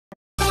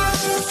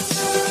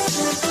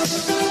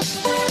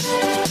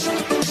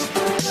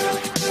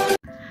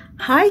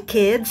Hi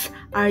kids,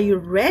 are you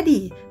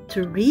ready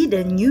to read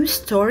a new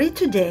story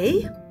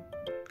today?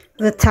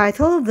 The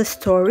title of the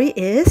story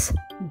is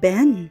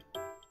Ben.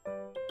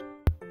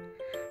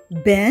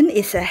 Ben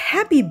is a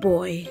happy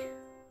boy.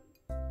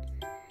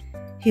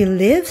 He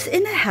lives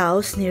in a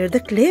house near the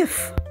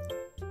cliff.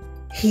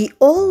 He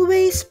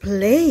always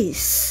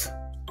plays.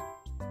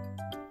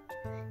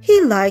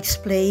 He likes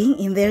playing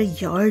in their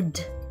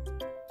yard.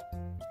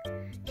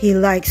 He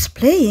likes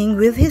playing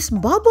with his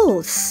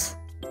bubbles.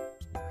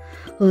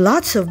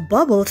 Lots of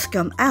bubbles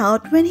come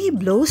out when he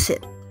blows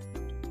it.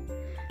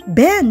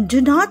 Ben,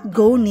 do not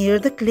go near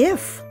the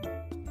cliff.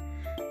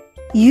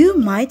 You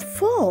might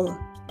fall,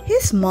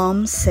 his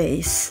mom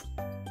says.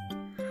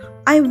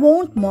 I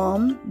won't,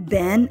 Mom,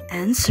 Ben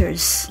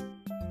answers.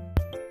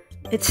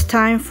 It's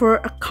time for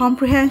a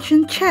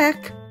comprehension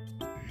check.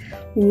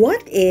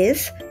 What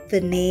is the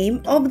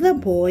name of the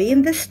boy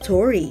in the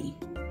story?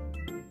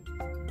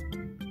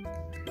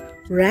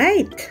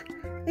 Right,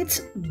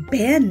 it's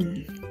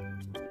Ben.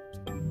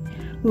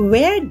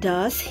 Where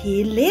does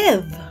he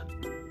live?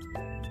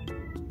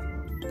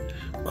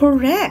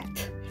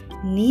 Correct,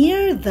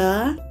 near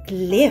the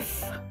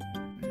cliff.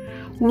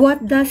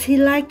 What does he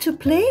like to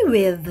play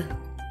with?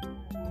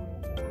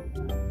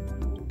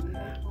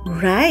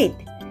 Right,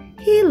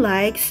 he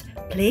likes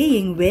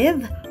playing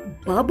with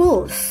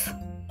bubbles.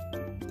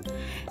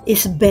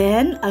 Is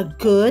Ben a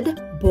good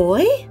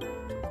boy?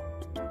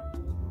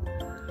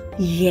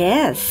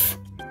 Yes,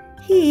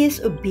 he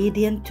is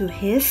obedient to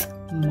his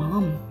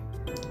mom.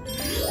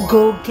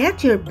 Go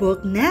get your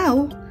book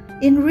now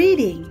in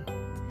reading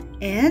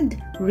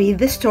and read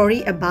the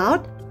story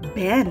about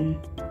Ben.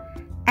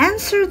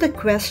 Answer the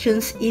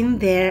questions in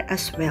there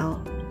as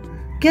well.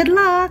 Good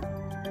luck!